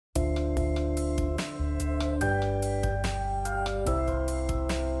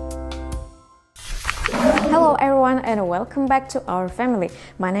everyone and welcome back to our family.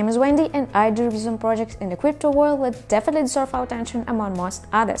 My name is Wendy and I do reviews on projects in the crypto world that definitely deserve our attention among most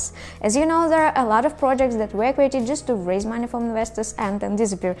others. As you know, there are a lot of projects that were created just to raise money from investors and then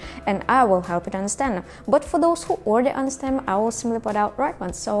disappear, and I will help you to understand them. But for those who already understand, I will simply put out right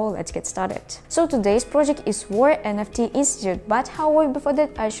ones, so let's get started. So today's project is War NFT INSTITUTE, but however before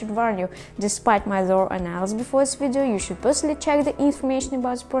that I should warn you, despite my thorough analysis before this video, you should personally check the information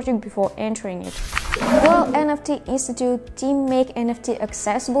about this project before entering it. Well, NFT INSTITUTE team make NFT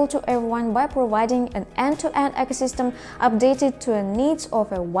accessible to everyone by providing an end-to-end ecosystem updated to the needs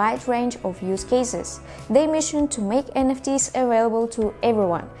of a wide range of use cases. Their mission to make NFTs available to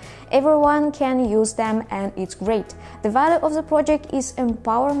everyone. Everyone can use them and it's great. The value of the project is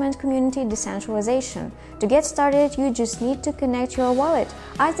empowerment, community decentralization. To get started, you just need to connect your wallet.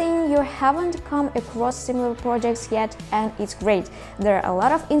 I think you haven't come across similar projects yet and it's great. There are a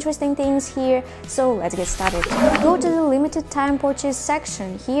lot of interesting things here, so let's get started. Go to the limited time purchase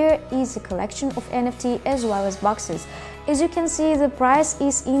section. Here is a collection of NFT as well as boxes. As you can see, the price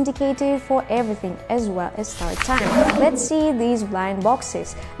is indicated for everything as well as start time. Let's see these blind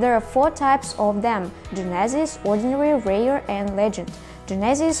boxes. There are 4 types of them: Genesis, Ordinary, Rare and Legend.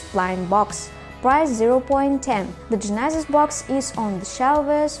 Genesis blind box. Price 0.10. The Genesis box is on the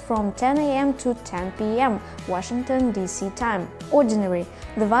shelves from 10 a.m. to 10 p.m. Washington DC time. Ordinary.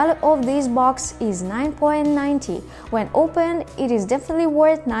 The value of this box is 9.90. When opened, it is definitely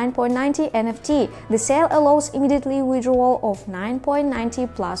worth 9.90 NFT. The sale allows immediately withdrawal of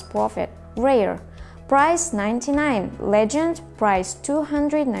 9.90 plus profit. Rare. Price 99. Legend price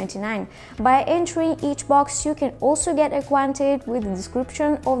 299. By entering each box, you can also get acquainted with the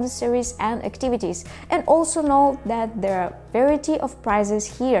description of the series and activities, and also know that there are variety of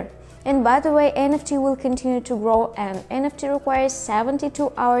prizes here. And by the way, NFT will continue to grow and NFT requires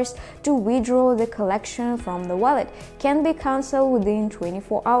 72 hours to withdraw the collection from the wallet, can be cancelled within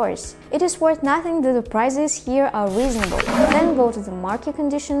 24 hours. It is worth nothing that the prices here are reasonable. Then go to the market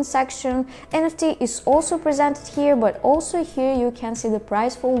conditions section. NFT is also presented here, but also here you can see the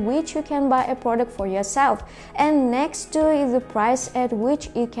price for which you can buy a product for yourself, and next to it the price at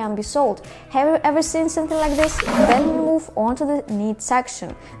which it can be sold. Have you ever seen something like this? Then we move on to the needs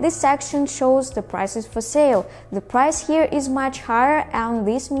section. This section shows the prices for sale. The price here is much higher and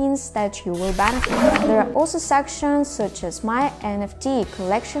this means that you will benefit. There are also sections such as My NFT,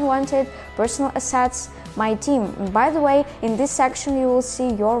 Collection Wanted, Personal Assets, My Team. And by the way, in this section you will see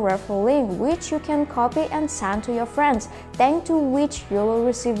your referral link, which you can copy and send to your friends, thanks to which you will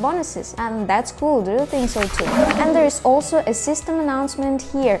receive bonuses. And that's cool, do you think so too? And there is also a system announcement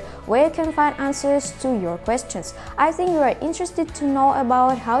here, where you can find answers to your questions. I think you are interested to know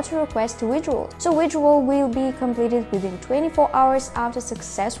about how to request a withdrawal. So withdrawal will be completed within 24 hours after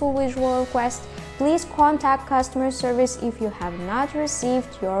successful withdrawal request. Please contact customer service if you have not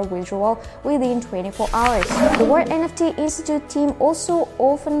received your withdrawal within 24 hours. The War NFT INSTITUTE team also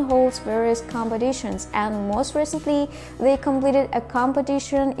often holds various competitions, and most recently they completed a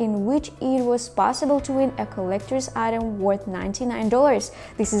competition in which it was possible to win a collector's item worth $99.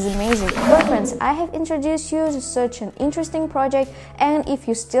 This is amazing. Well friends, I have introduced you to such an interesting project, and if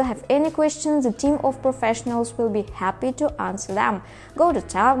you still have any questions, the team of professionals will be happy to answer them. Go to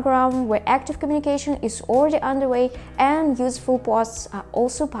Telegram, where active communication is already underway and useful posts are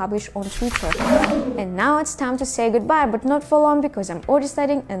also published on Twitter. And now it's time to say goodbye, but not for long, because I'm already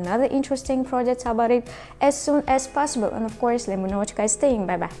studying another interesting project about it as soon as possible. And of course, let me know what you guys think.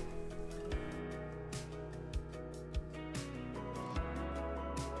 Bye bye.